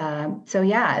 And so,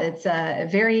 yeah, it's a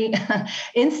very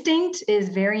instinct is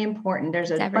very important.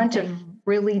 There's It's a bunch of everything.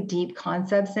 really deep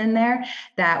concepts in there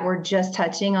that we're just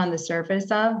touching on the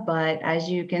surface of. But as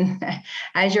you can,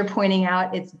 as you're pointing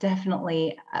out, it's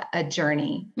definitely a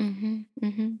journey. Mm-hmm.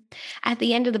 Mm-hmm. At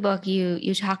the end of the book,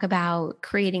 you talk about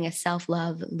creating a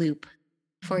self-love loop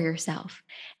for yourself.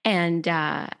 And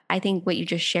I think what you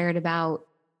just shared about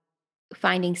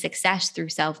finding success through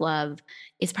self-love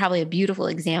is probably a beautiful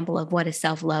example of what a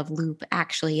self-love loop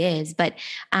actually is. But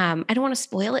I don't want to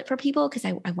spoil it for people because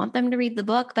I want them to read the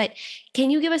book. But can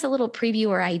you give us a little preview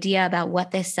or idea about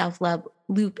what this self-love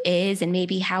loop is and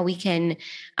maybe how we can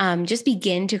just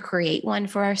begin to create one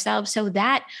for ourselves so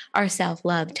that our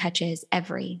self-love touches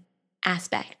every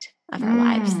aspect of our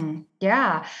lives?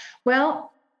 Yeah. Well,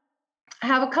 I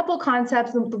have a couple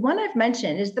concepts. The one I've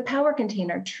mentioned is the power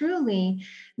container. Truly,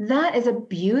 that is a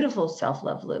beautiful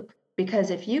self-love loop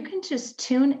because if you can just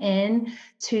tune in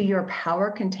to your power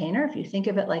container, if you think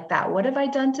of it like that, what have I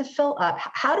done to fill up?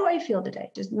 How do I feel today?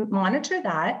 Just monitor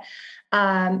that.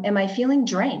 Am I feeling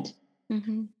drained?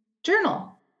 Mm-hmm.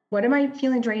 Journal. What am I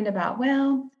feeling drained about?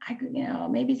 Well,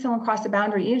 maybe someone crossed a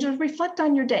boundary. You just reflect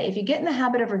on your day. If you get in the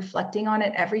habit of reflecting on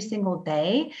it every single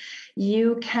day,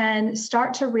 you can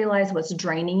start to realize what's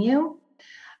draining you.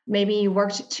 Maybe you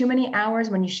worked too many hours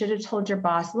when you should have told your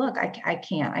boss, look, I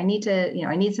can't, I need to,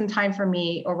 I need some time for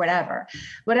me or whatever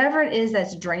it is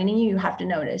that's draining you, you have to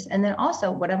notice. And then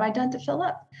also, what have I done to fill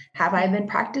up? Have I been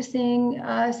practicing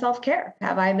self-care?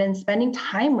 Have I been spending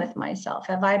time with myself?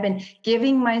 Have I been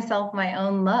giving myself my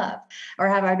own love? Or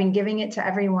have I been giving it to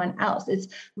everyone else? It's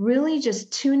really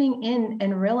just tuning in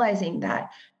and realizing that,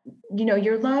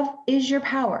 your love is your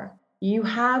power. You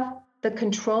have the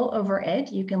control over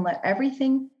it. You can let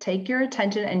everything take your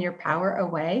attention and your power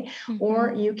away,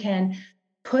 or you can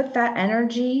put that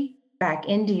energy back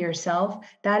into yourself.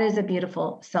 That is a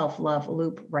beautiful self-love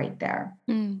loop right there.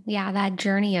 Yeah, that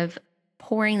journey of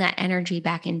pouring that energy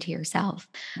back into yourself,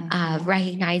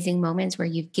 recognizing moments where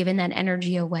you've given that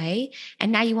energy away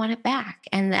and now you want it back.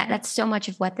 And that's so much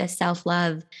of what the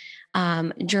self-love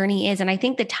journey is. And I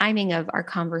think the timing of our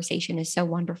conversation is so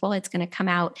wonderful. It's going to come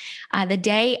out the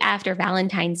day after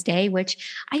Valentine's Day,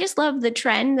 which I just love the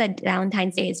trend that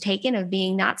Valentine's Day has taken of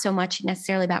being not so much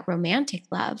necessarily about romantic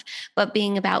love, but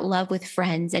being about love with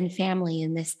friends and family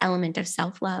and this element of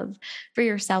self-love for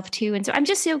yourself too. And so I'm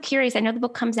just so curious. I know the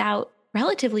book comes out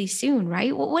relatively soon,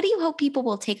 right? What do you hope people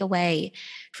will take away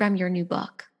from your new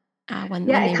book? When it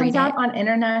they comes read out it. on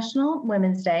International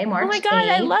Women's Day, March 8th. Oh my God,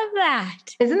 I love that.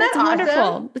 Isn't that That's awesome?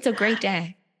 wonderful. It's a great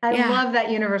day. I love that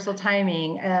universal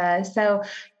timing. So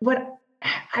what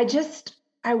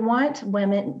I want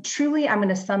women, truly, I'm going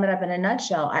to sum it up in a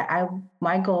nutshell.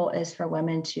 My goal is for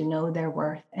women to know their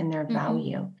worth and their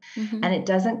value. And it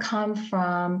doesn't come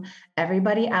from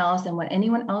everybody else and what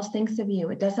anyone else thinks of you.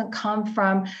 It doesn't come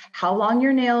from how long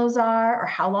your nails are or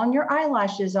how long your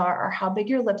eyelashes are or how big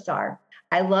your lips are.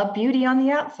 I love beauty on the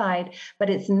outside, but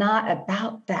it's not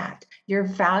about that. Your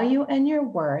value and your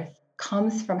worth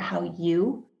comes from how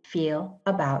you feel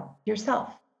about yourself.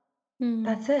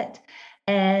 That's it.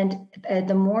 And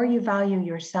the more you value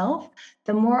yourself,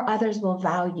 the more others will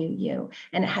value you.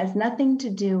 And it has nothing to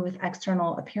do with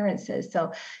external appearances.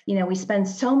 So, we spend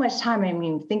so much time,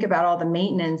 think about all the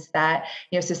maintenance that,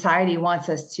 society wants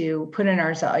us to put in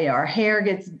ourselves. Our hair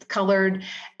gets colored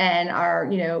and our,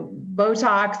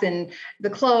 Botox and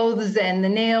the clothes and the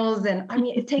nails. And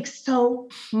it takes so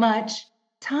much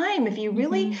time. If you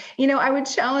really, I would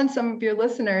challenge some of your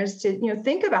listeners to,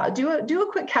 think about, do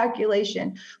a quick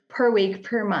calculation per week,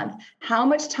 per month. How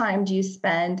much time do you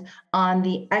spend on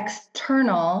the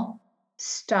external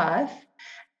stuff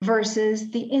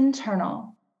versus the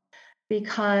internal?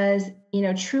 Because,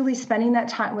 truly spending that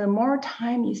time, the more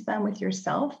time you spend with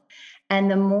yourself and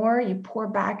the more you pour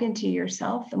back into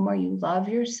yourself, the more you love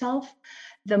yourself,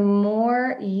 the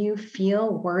more you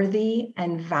feel worthy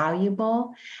and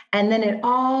valuable. And then it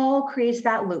all creates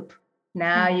that loop.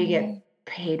 Now you get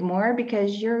paid more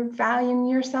because you're valuing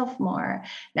yourself more.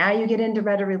 Now you get into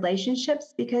better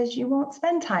relationships because you won't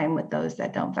spend time with those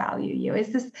that don't value you.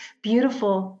 It's this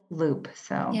beautiful loop.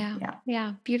 So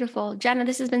yeah, beautiful. Jenna,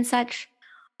 this has been such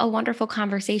a wonderful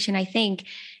conversation. I think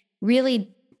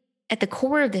really at the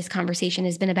core of this conversation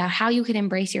has been about how you can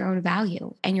embrace your own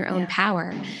value and your own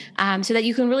power, so that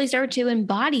you can really start to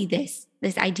embody this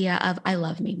idea of I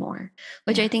love me more,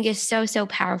 which I think is so, so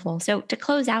powerful. So to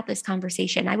close out this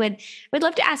conversation, I would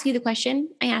love to ask you the question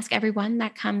I ask everyone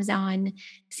that comes on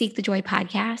Seek the Joy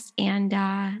podcast. And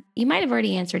you might have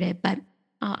already answered it, but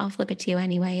I'll flip it to you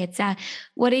anyway. It's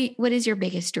what is your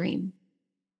biggest dream?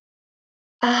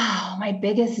 Oh, my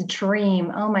biggest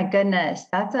dream. Oh my goodness.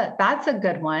 That's a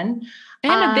good one.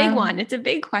 And a big one. It's a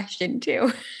big question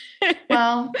too.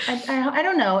 Well, I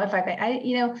don't know if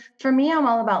for me, I'm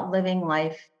all about living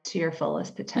life to your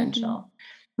fullest potential.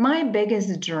 My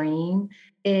biggest dream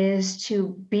is to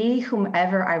be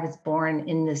whomever I was born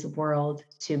in this world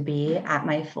to be at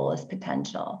my fullest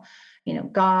potential.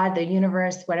 God, the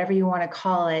universe, whatever you want to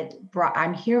call it,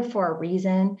 I'm here for a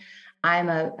reason. I'm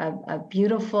a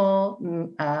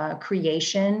beautiful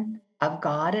creation of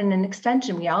God and an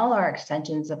extension. We all are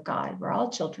extensions of God. We're all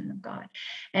children of God.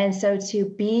 And so to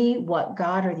be what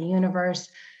God or the universe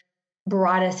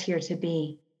brought us here to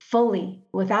be fully,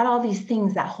 without all these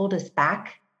things that hold us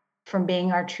back from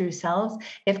being our true selves,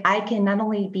 if I can not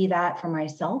only be that for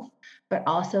myself, but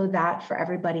also that for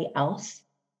everybody else,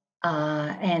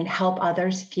 and help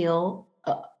others feel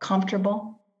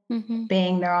comfortable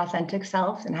being their authentic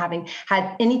selves and having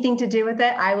had anything to do with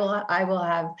it, I will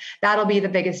have, that'll be the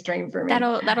biggest dream for me.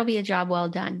 That'll be a job well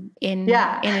done in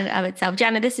and of itself.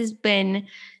 Jenna, this has been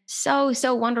so,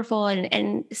 so wonderful.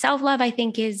 And self-love, I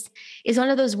think, is one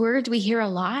of those words we hear a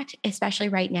lot, especially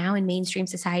right now in mainstream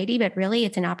society, but really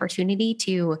it's an opportunity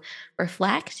to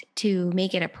reflect, to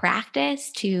make it a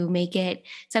practice, to make it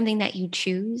something that you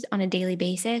choose on a daily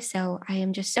basis. So I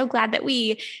am just so glad that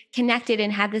we connected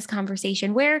and had this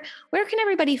conversation. Where can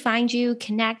everybody find you,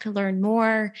 connect, learn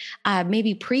more,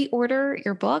 maybe pre-order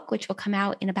your book, which will come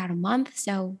out in about a month.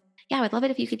 So yeah, I would love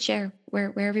it if you could share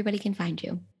where everybody can find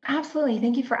you. Absolutely.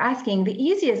 Thank you for asking. The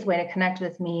easiest way to connect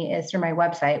with me is through my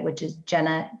website, which is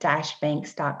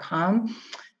jenna-banks.com.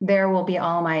 There will be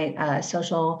all my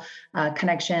social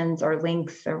connections or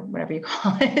links or whatever you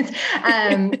call it.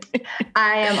 I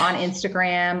am on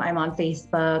Instagram. I'm on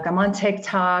Facebook. I'm on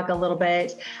TikTok a little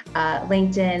bit,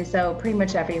 LinkedIn. So pretty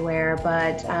much everywhere.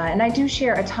 But and I do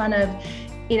share a ton of,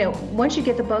 once you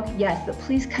get the book, yes, but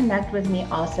please connect with me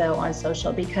also on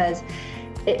social because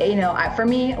for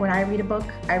me, when I read a book,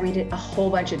 I read it a whole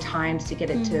bunch of times to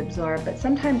get it to absorb, but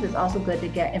sometimes it's also good to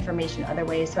get information other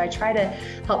ways. So I try to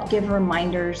help give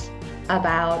reminders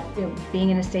about being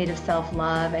in a state of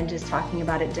self-love and just talking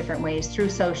about it different ways through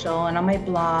social and on my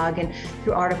blog and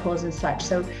through articles and such.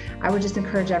 So I would just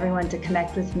encourage everyone to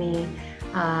connect with me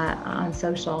on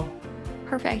social.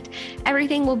 Perfect.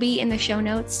 Everything will be in the show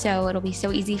notes, so it'll be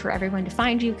so easy for everyone to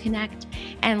find you, connect,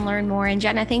 and learn more. And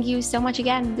Jenna, thank you so much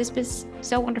again. This was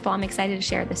so wonderful. I'm excited to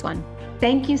share this one.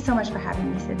 Thank you so much for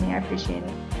having me, Sydney. I appreciate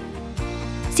it.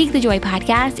 Seek the Joy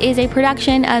podcast is a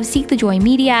production of Seek the Joy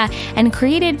Media and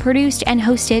created, produced, and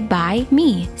hosted by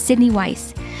me, Sydney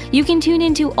Weiss. You can tune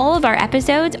into all of our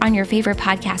episodes on your favorite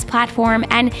podcast platform.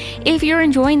 And if you're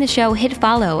enjoying the show, hit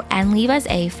follow and leave us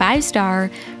a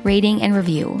 5-star rating and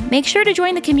review. Make sure to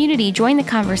join the community, join the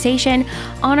conversation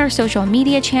on our social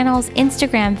media channels,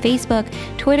 Instagram, Facebook,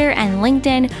 Twitter, and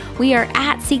LinkedIn. We are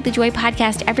at Seek the Joy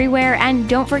Podcast everywhere. And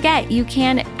don't forget, you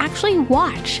can actually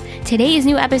watch today's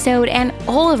new episode and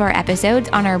all of our episodes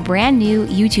on our brand new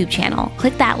YouTube channel.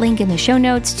 Click that link in the show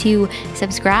notes to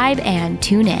subscribe and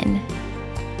tune in.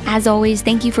 As always,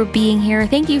 thank you for being here.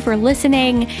 Thank you for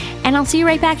listening. And I'll see you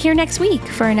right back here next week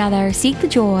for another Seek the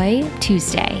Joy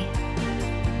Tuesday.